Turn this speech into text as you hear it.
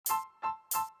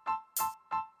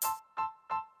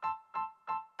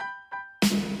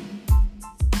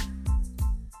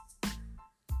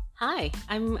Hi,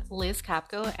 I'm Liz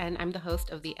Kopko, and I'm the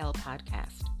host of the L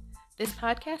Podcast. This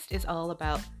podcast is all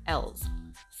about L's.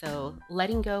 So,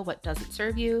 letting go what doesn't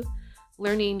serve you,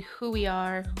 learning who we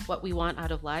are, what we want out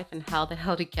of life, and how the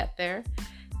hell to get there,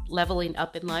 leveling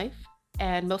up in life,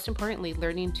 and most importantly,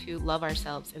 learning to love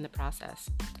ourselves in the process.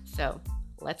 So,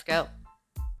 let's go.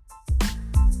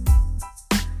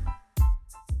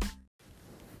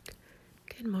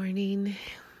 Good morning.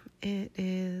 It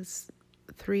is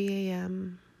 3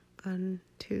 a.m. on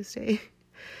Tuesday.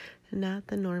 Not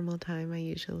the normal time I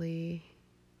usually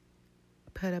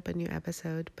put up a new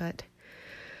episode, but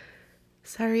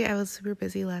sorry, I was super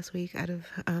busy last week out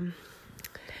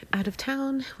of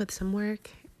town with some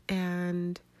work.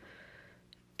 And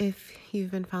if you've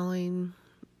been following,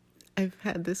 I've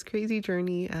had this crazy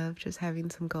journey of just having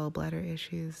some gallbladder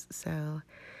issues. So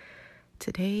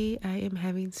today I am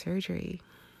having surgery.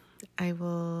 I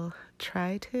will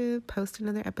try to post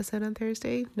another episode on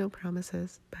Thursday. No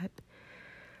promises, but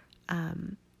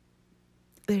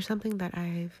there's something that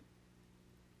I've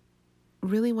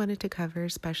really wanted to cover,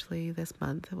 especially this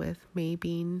month with May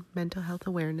being Mental Health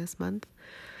Awareness Month,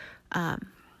 that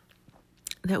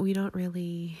we don't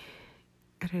really,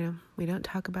 we don't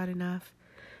talk about enough,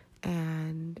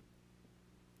 and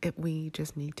we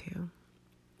just need to.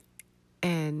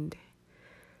 And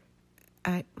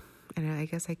I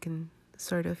guess I can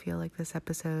sort of feel like this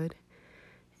episode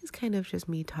is kind of just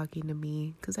me talking to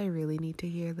me, because I really need to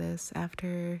hear this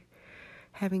after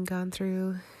having gone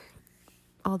through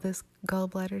all this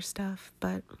gallbladder stuff.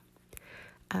 But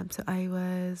so I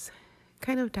was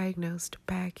kind of diagnosed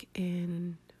back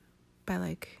by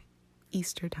like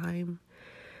Easter time.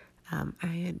 I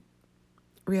had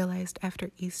realized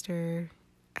after Easter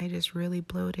I just really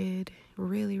bloated,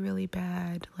 really, really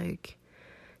bad, like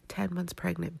 10 months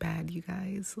pregnant bad, you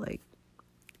guys. Like,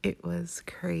 it was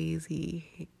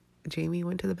crazy. Jamie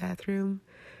went to the bathroom,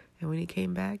 and when he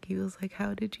came back, he was like,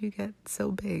 "How did you get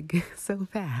so big so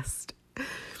fast?"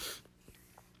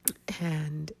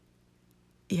 And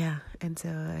yeah, and so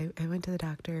I went to the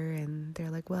doctor, and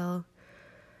they're like, "Well,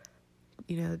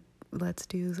 let's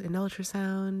do an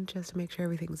ultrasound just to make sure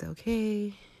everything's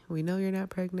okay. We know you're not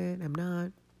pregnant. I'm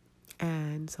not."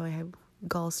 And so I have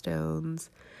gallstones.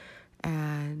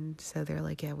 And so they're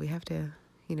like, "Yeah, we have to,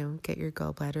 get your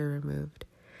gallbladder removed."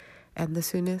 And the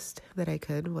soonest that I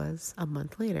could was a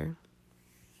month later.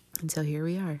 And so here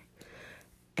we are.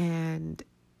 And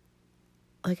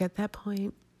like at that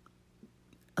point,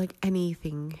 like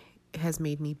anything has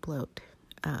made me bloat.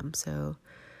 So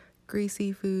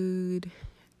greasy food,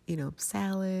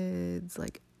 salads,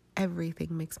 like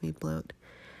everything makes me bloat.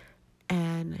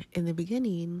 And in the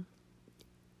beginning,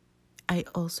 I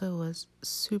also was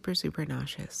super, super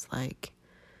nauseous. Like,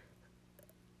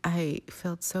 I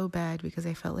felt so bad because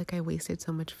I felt like I wasted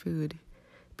so much food,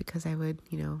 because I would,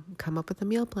 come up with a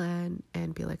meal plan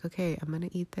and be like, okay, I'm going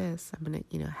to eat this. I'm going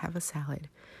to, have a salad.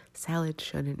 Salad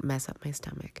shouldn't mess up my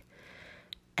stomach.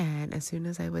 And as soon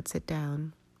as I would sit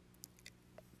down,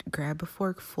 grab a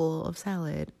fork full of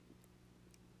salad,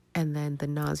 and then the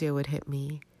nausea would hit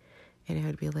me, and I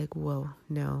would be like, whoa,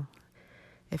 no.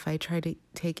 If I try to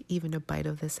take even a bite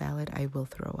of the salad, I will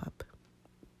throw up.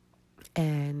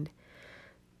 And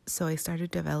so I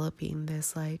started developing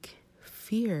this like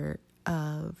fear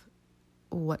of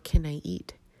what can I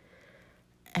eat.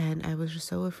 And I was just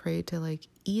so afraid to like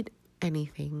eat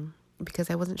anything, because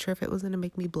I wasn't sure if it was going to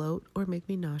make me bloat or make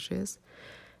me nauseous.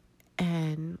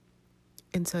 And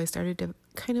so I started to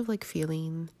kind of like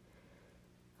feeling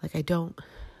like I don't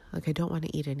want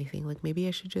to eat anything. Like, maybe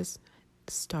I should just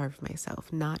starve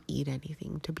myself, not eat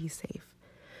anything to be safe,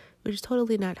 which is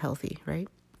totally not healthy, right?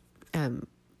 And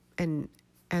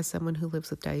as someone who lives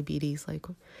with diabetes, like,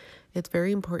 it's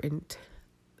very important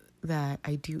that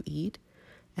I do eat,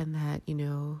 and that,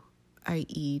 I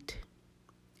eat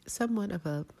somewhat of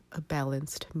a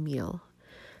balanced meal.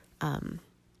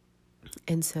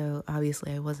 And so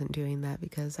obviously I wasn't doing that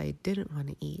because I didn't want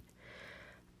to eat.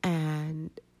 And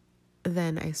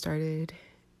then I started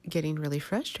getting really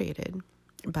frustrated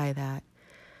by that.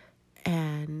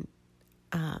 And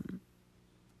I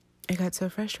got so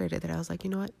frustrated that I was like, you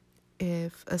know what?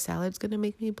 If a salad's going to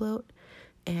make me bloat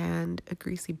and a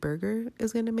greasy burger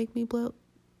is going to make me bloat,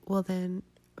 well then,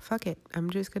 fuck it.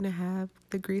 I'm just going to have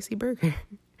the greasy burger.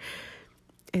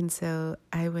 And so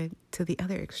I went to the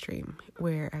other extreme,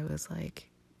 where I was like,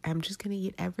 I'm just going to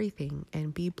eat everything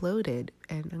and be bloated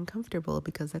and uncomfortable,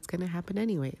 because that's going to happen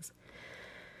anyways.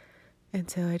 And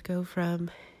so I'd go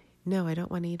from, no, I don't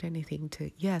want to eat anything,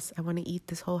 to, yes, I want to eat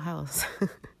this whole house.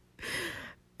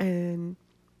 And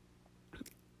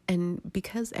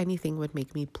because anything would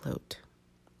make me bloat,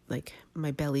 like my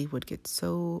belly would get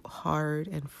so hard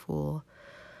and full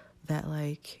that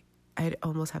like I'd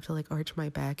almost have to like arch my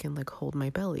back and like hold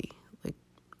my belly, like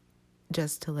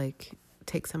just to like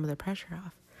take some of the pressure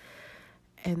off.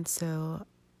 And so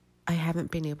I haven't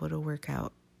been able to work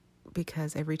out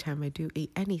because every time I do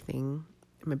eat anything,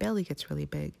 my belly gets really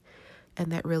big,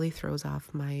 and that really throws off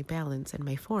my balance and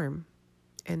my form.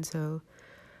 And so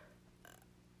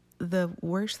the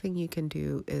worst thing you can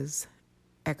do is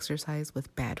exercise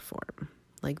with bad form.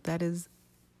 Like that is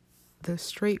the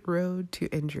straight road to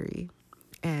injury.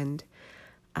 And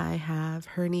I have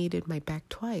herniated my back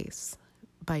twice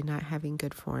by not having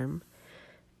good form.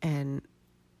 And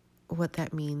what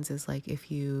that means is like if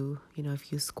you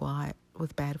squat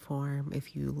with bad form,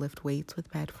 if you lift weights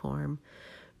with bad form,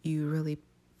 you really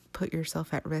put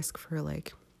yourself at risk for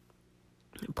like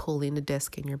pulling a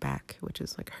disc in your back, which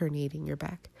is like herniating your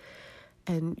back.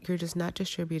 And you're just not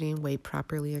distributing weight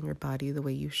properly in your body the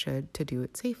way you should to do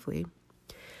it safely.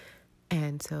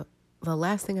 And so the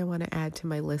last thing I want to add to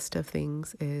my list of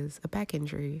things is a back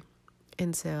injury.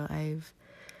 And so I've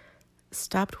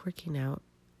stopped working out.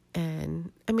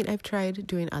 And I mean, I've tried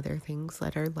doing other things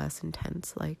that are less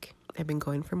intense. Like I've been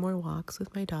going for more walks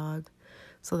with my dog.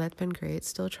 So that's been great.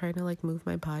 Still trying to like move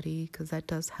my body because that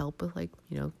does help with like,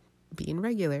 being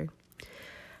regular.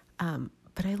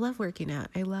 But I love working out.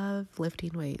 I love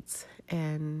lifting weights.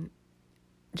 And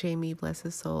Jamie, bless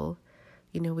his soul,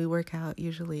 we work out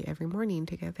usually every morning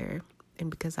together. And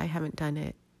because I haven't done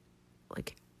it,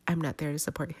 like I'm not there to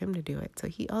support him to do it. So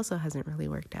he also hasn't really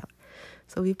worked out.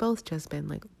 So we've both just been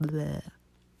like, bleh.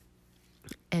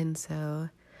 And so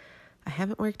I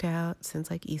haven't worked out since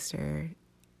like Easter.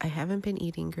 I haven't been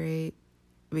eating great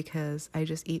because I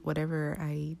just eat whatever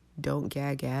I don't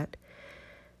gag at.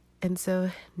 And so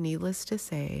needless to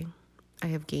say, I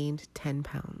have gained 10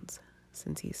 pounds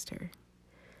since Easter.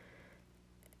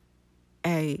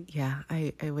 I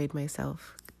weighed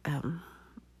myself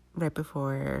right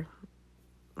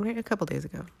a couple days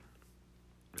ago.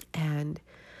 And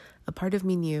a part of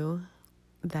me knew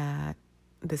that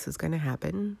this was going to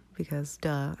happen because,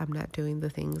 I'm not doing the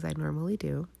things I normally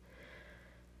do.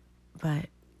 But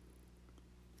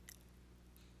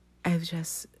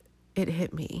it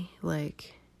hit me.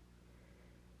 Like,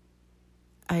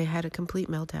 I had a complete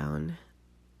meltdown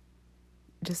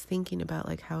just thinking about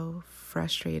like how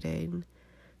frustrating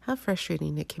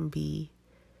it can be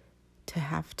to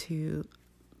have to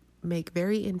make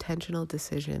very intentional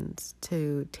decisions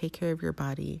to take care of your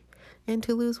body and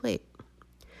to lose weight.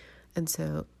 And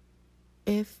so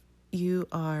if you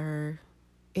are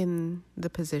in the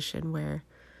position where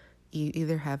you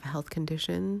either have a health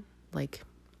condition like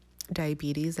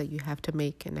diabetes that you have to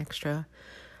make an extra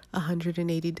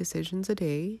 180 decisions a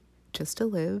day just to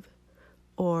live,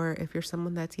 or if you're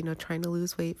someone that's, trying to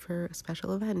lose weight for a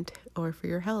special event or for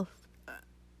your health,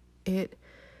 it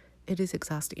is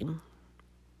exhausting,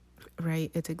 right?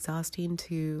 It's exhausting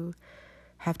to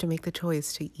have to make the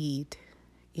choice to eat,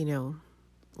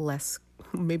 less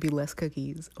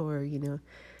cookies, or,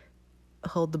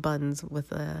 hold the buns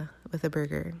with a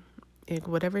burger.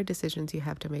 Whatever decisions you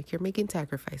have to make, you're making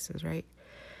sacrifices, right?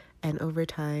 And over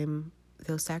time,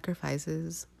 those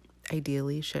sacrifices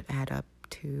ideally should add up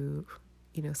to,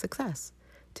 success,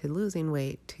 to losing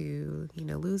weight, to,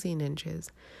 losing inches.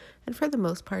 And for the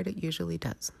most part, it usually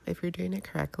does. If you're doing it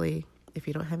correctly, if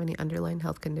you don't have any underlying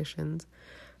health conditions,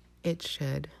 it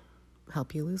should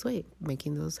help you lose weight,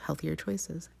 making those healthier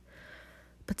choices.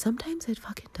 But sometimes it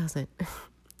fucking doesn't.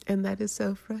 And that is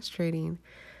so frustrating.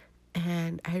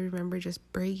 And I remember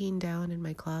just breaking down in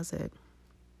my closet,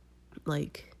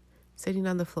 like sitting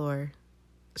on the floor,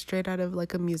 straight out of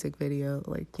like a music video,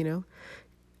 like,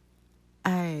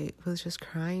 I was just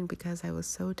crying because I was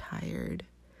so tired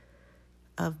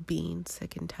of being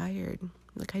sick and tired.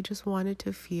 Like I just wanted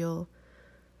to feel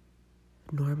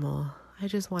normal. I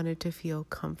just wanted to feel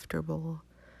comfortable.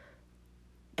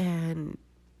 And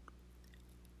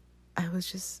I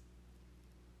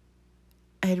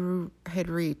had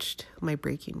reached my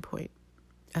breaking point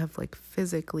of like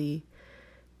physically,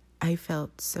 I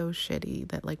felt so shitty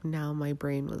that like now my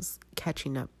brain was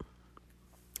catching up.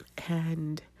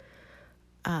 And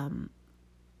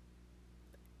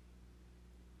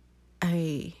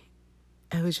I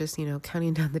was just,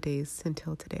 counting down the days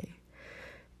until today,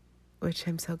 which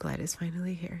I'm so glad is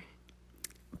finally here.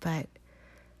 But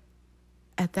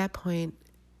at that point,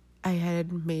 I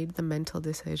had made the mental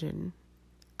decision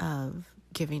of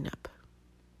giving up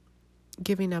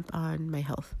on my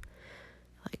health.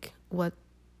 Like,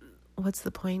 what's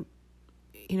the point?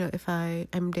 If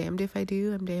I'm damned if I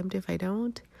do, I'm damned if I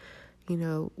don't.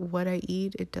 What I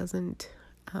eat, it doesn't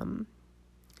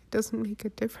doesn't make a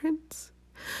difference.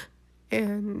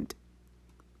 And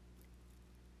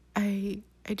I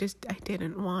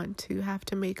didn't want to have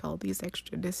to make all these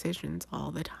extra decisions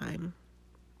all the time.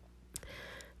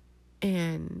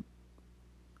 And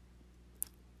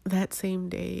that same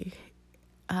day,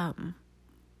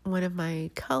 one of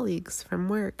my colleagues from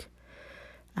work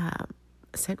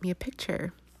sent me a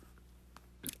picture.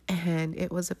 And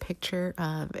it was a picture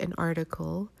of an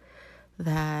article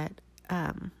that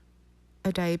a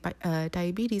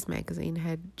diabetes magazine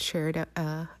had shared at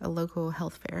a local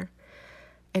health fair.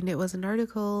 And it was an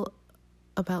article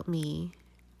about me,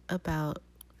 about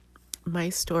my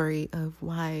story of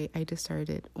why I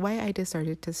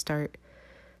decided to start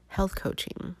health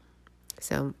coaching.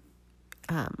 So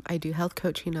I do health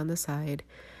coaching on the side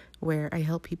where I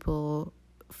help people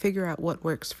figure out what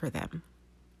works for them,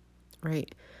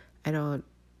 right? I'm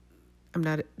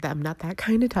not that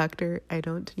kind of doctor. I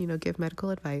don't, give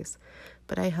medical advice,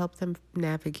 but I help them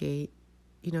navigate,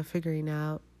 figuring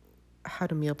out how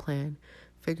to meal plan,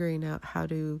 figuring out how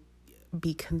to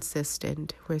be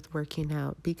consistent with working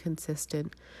out, be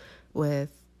consistent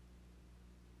with,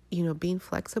 being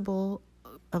flexible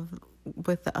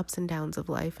with the ups and downs of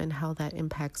life and how that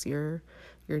impacts your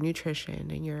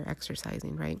nutrition and your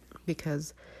exercising, right?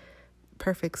 Because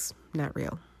perfect's not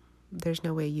real. There's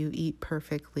no way you eat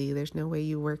perfectly. There's no way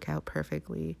you work out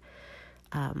perfectly.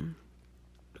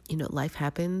 Life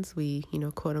happens. We,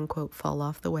 quote unquote, fall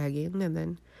off the wagon, and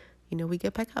then, we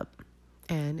get back up.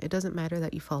 And it doesn't matter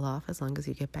that you fall off as long as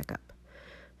you get back up.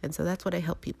 And so that's what I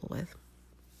help people with.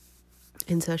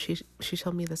 And so she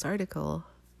showed me this article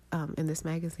in this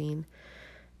magazine.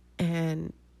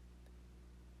 And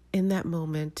in that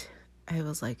moment, I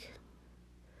was like,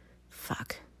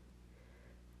 fuck,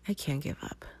 I can't give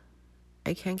up.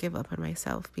 I can't give up on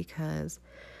myself because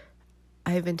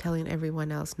I've been telling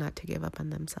everyone else not to give up on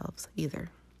themselves either.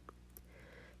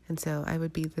 And so I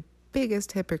would be the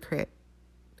biggest hypocrite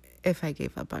if I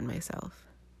gave up on myself,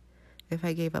 if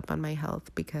I gave up on my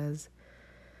health, because,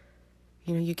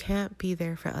 you can't be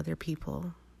there for other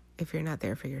people if you're not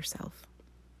there for yourself,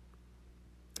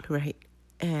 right?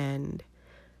 And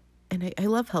I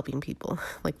love helping people.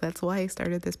 Like, that's why I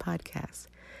started this podcast.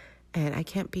 And I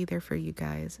can't be there for you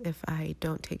guys if I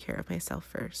don't take care of myself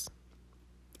first.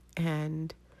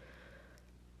 And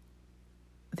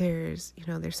there's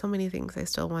so many things I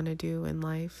still want to do in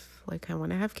life. Like, I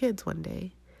want to have kids one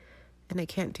day. And I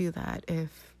can't do that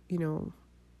if,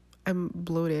 I'm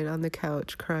bloated on the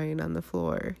couch, crying on the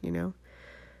floor,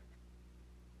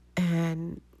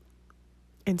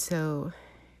 And so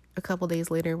a couple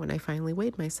days later, when I finally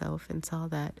weighed myself and saw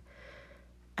that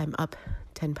I'm up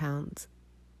 10 pounds,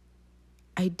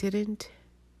 I didn't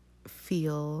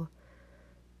feel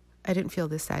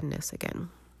this sadness again,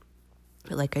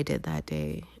 like I did that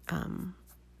day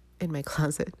in my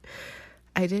closet.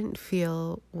 I didn't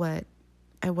feel what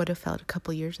I would have felt a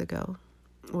couple years ago,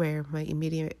 where my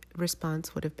immediate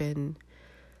response would have been,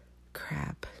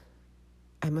 crap,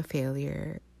 I'm a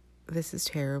failure, this is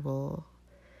terrible.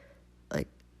 Like,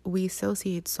 we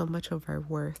associate so much of our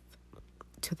worth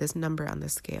to this number on the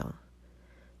scale,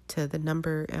 to the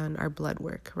number on our blood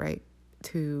work, right?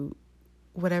 To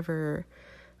whatever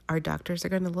our doctors are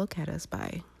going to look at us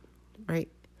by, right?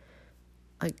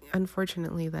 Like,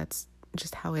 unfortunately, that's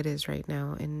just how it is right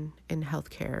now in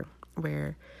healthcare,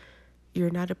 where you're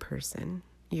not a person.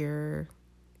 You're,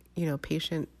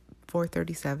 patient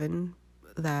 437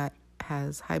 that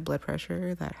has high blood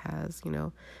pressure, that has,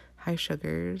 high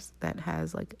sugars, that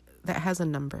has a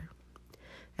number,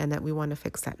 and that we want to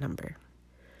fix that number.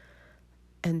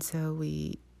 And so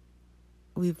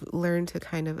we've learned to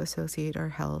kind of associate our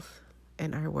health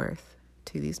and our worth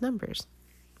to these numbers.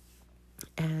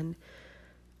 And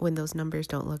when those numbers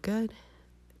don't look good,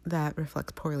 that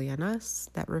reflects poorly on us,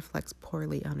 that reflects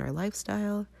poorly on our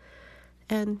lifestyle.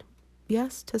 And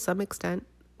yes, to some extent,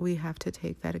 we have to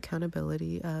take that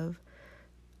accountability of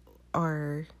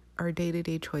our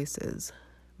day-to-day choices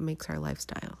makes our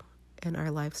lifestyle, and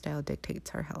our lifestyle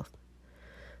dictates our health.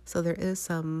 So there is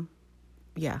some,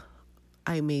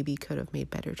 I maybe could have made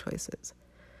better choices.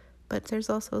 But there's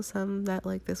also some that,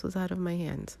 this was out of my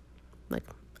hands.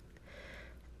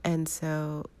 And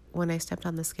so when I stepped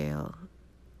on the scale,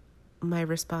 my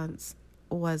response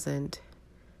wasn't,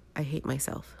 I hate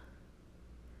myself,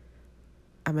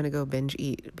 I'm going to go binge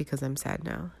eat because I'm sad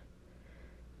now,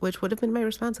 which would have been my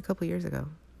response a couple years ago.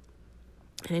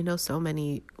 And I know so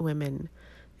many women,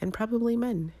 and probably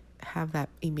men, have that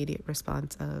immediate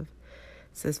response of,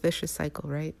 it's this vicious cycle,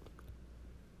 right?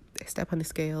 I step on the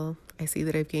scale, I see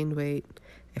that I've gained weight,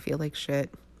 I feel like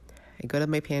shit, I go to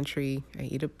my pantry, I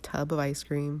eat a tub of ice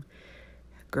cream,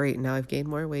 Great, now I've gained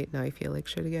more weight, now I feel like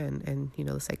shit again. And,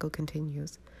 the cycle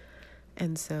continues.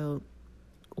 And so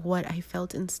what I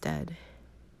felt instead,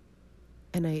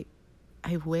 and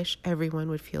I wish everyone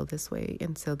would feel this way,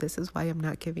 and so this is why I'm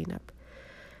not giving up.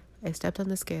 I stepped on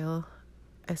the scale,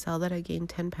 I saw that I gained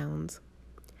 10 pounds,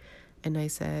 and I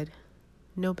said,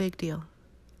 no big deal.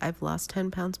 I've lost 10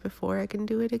 pounds before, I can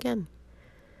do it again.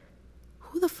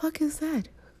 Who the fuck is that?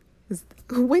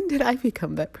 When did I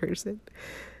become that person?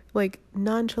 Like,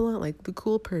 nonchalant, like the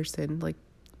cool person, like,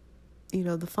 the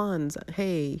Fonz.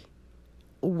 Hey,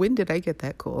 when did I get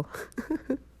that cool?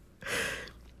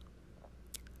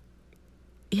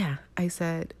 Yeah, I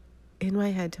said in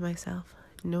my head to myself,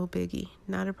 no biggie,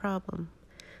 not a problem.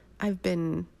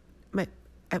 I'm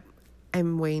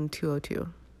weighing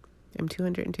 202. I'm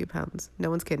 202 pounds. No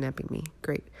one's kidnapping me.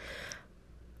 Great.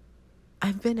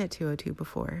 I've been at 202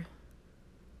 before.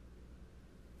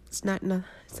 It's not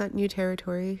new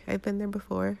territory. I've been there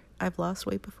before. I've lost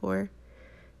weight before.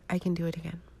 I can do it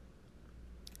again.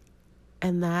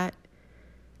 And that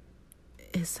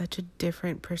is such a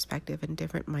different perspective and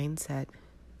different mindset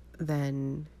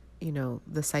than,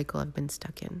 the cycle I've been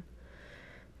stuck in.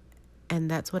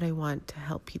 And that's what I want to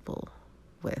help people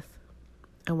with.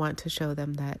 I want to show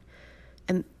them that.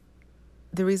 And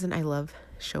the reason I love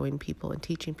showing people and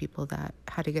teaching people that,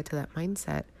 how to get to that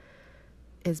mindset,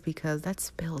 is because that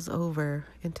spills over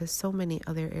into so many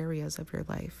other areas of your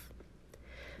life.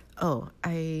 Oh,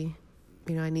 I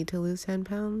need to lose 10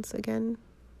 pounds again.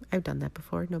 I've done that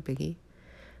before, no biggie.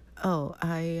 Oh,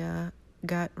 I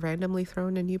got randomly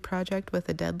thrown a new project with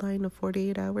a deadline of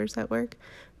 48 hours at work.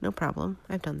 No problem.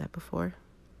 I've done that before.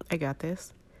 I got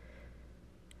this.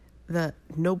 The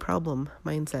no problem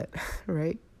mindset,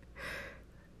 right?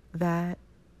 That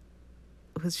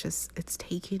was just, it's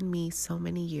taken me so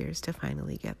many years to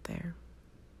finally get there.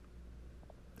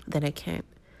 Then I can't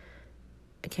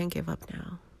give up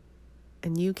now.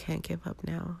 And you can't give up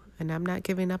now. And I'm not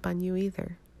giving up on you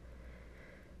either.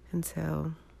 And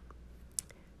so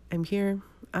I'm here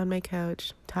on my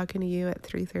couch talking to you at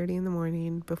 3:30 in the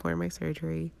morning before my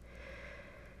surgery.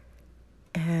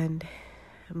 And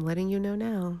I'm letting you know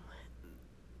now,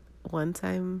 once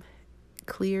I'm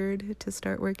cleared to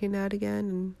start working out again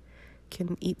and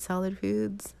can eat solid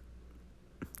foods,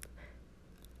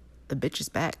 the bitch is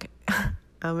back. I'm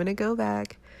going to go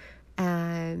back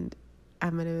and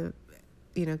I'm going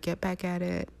to, get back at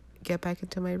it, get back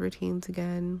into my routines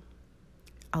again.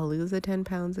 I'll lose the 10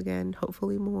 pounds again,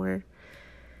 hopefully more.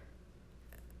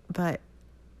 But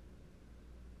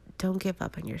don't give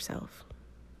up on yourself.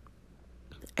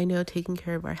 I know taking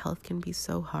care of our health can be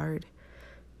so hard.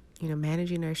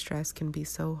 Managing our stress can be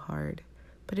so hard.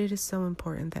 But it is so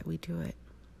important that we do it.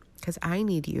 Because I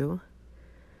need you.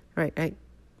 Right?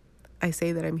 I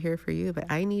say that I'm here for you, but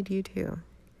I need you too.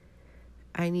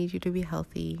 I need you to be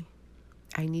healthy.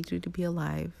 I need you to be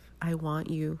alive. I want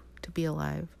you to be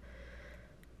alive.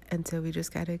 And so we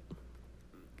just gotta,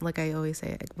 like I always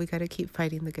say, we gotta keep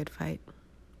fighting the good fight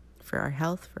for our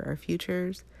health, for our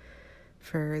futures,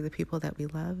 for the people that we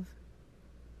love,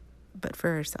 but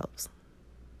for ourselves.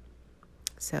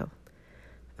 So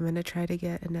I'm gonna try to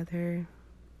get another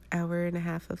hour and a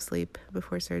half of sleep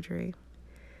before surgery.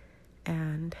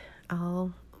 And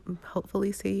I'll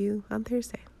hopefully see you on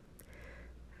Thursday.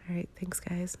 All right, thanks,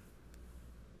 guys.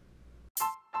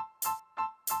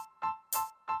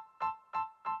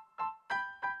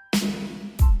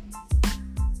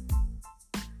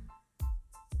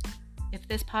 If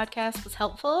this podcast was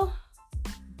helpful,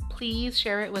 please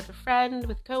share it with a friend,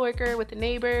 with a coworker, with a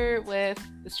neighbor, with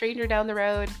a stranger down the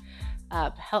road.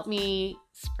 Help me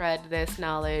spread this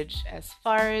knowledge as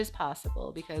far as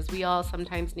possible, because we all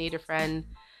sometimes need a friend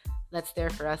that's there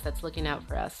for us, that's looking out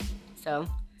for us. So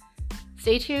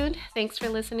stay tuned. Thanks for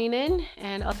listening in,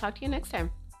 and I'll talk to you next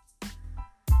time.